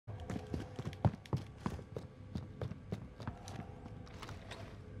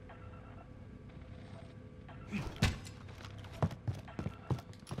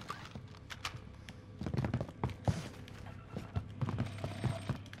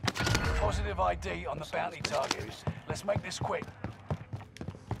Positive ID on the bounty target. Let's make this quick.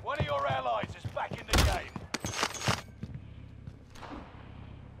 One of your allies is back in the game.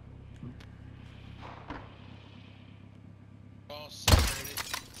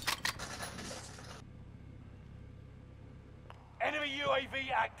 Enemy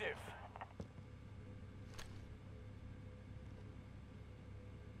UAV active.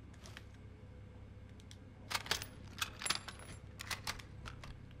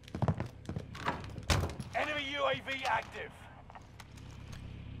 Enemy UAV active.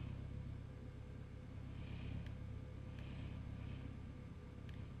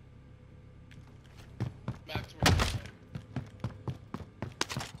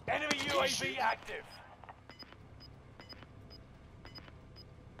 Enemy UAV active.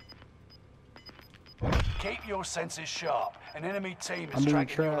 Keep your senses sharp. An enemy team is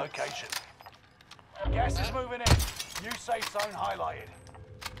tracking your location. Gas is moving in. New safe zone highlighted.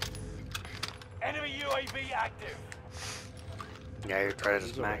 Enemy UAV active. Yeah, your credit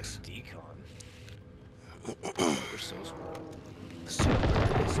is max. Decon. We're so small.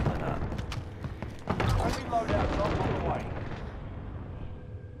 Super split up. Friendly loadout drop on the way.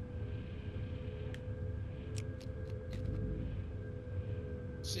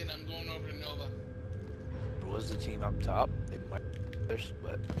 Shit, I'm going over to Nova. Was the team up top? They might. They're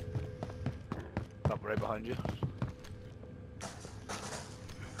split. Up right behind you.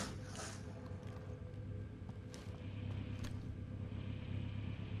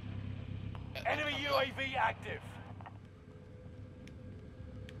 Enemy UAV active.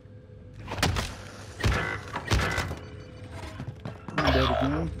 I'm dead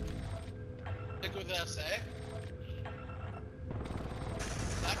again. Stick with us, eh?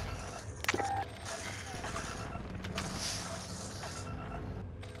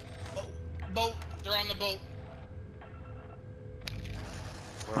 Boat. They're on the boat.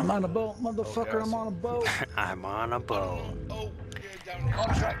 I'm on a boat, motherfucker. Oh, I'm on a boat. I'm on a boat. Oh, good, down here.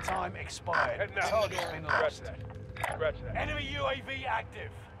 Contract time expired. Heading out. Target's been lost. Scratch that. Enemy UAV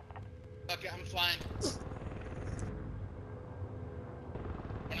active. Okay, I'm flying.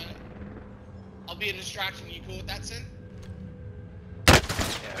 I'll be a distraction. You cool with that, Sin? Yeah, I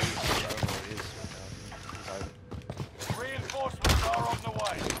don't know what it is. Reinforcements are on the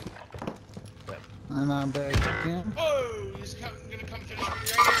way. And I'm back again. Oh, he's gonna come finish me right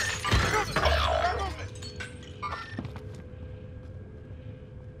here.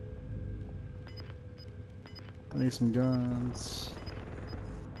 I need some guns.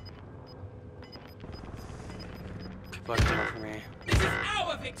 People are coming for me. This is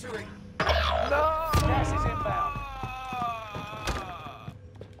our victory! Gas is inbound.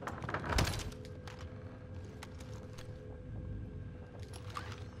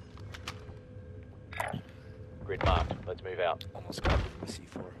 Grid marked. Let's move out. Almost got the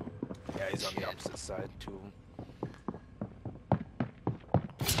C4. Yeah, he's on the opposite side. Two of them.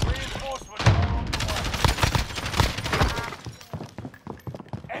 Reinforcements are on the way.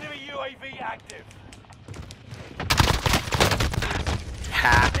 Enemy UAV active.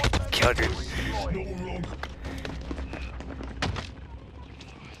 Ha! Killed him.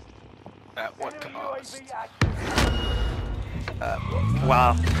 At what Enemy cost? UAV active.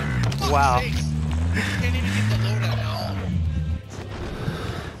 Wow. Wow. Can't even get the loadout at all.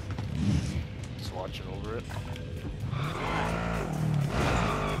 Just watching over it.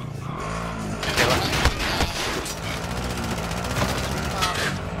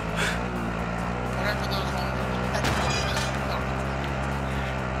 Whatever those ones.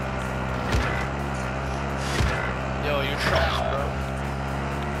 Yo, you're trash, bro.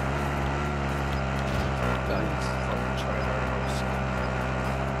 Guys, fucking try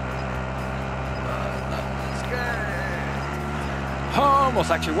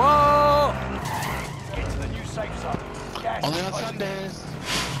Homosexual! Get to the new safe zone. Gas Only is on closing. Sundays.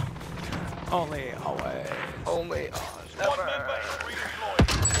 Only, always. Only on. Squad member is redeployed.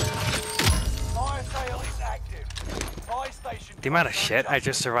 Fire sale is active. Fire station. The amount of shit I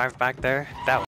just survived back there, that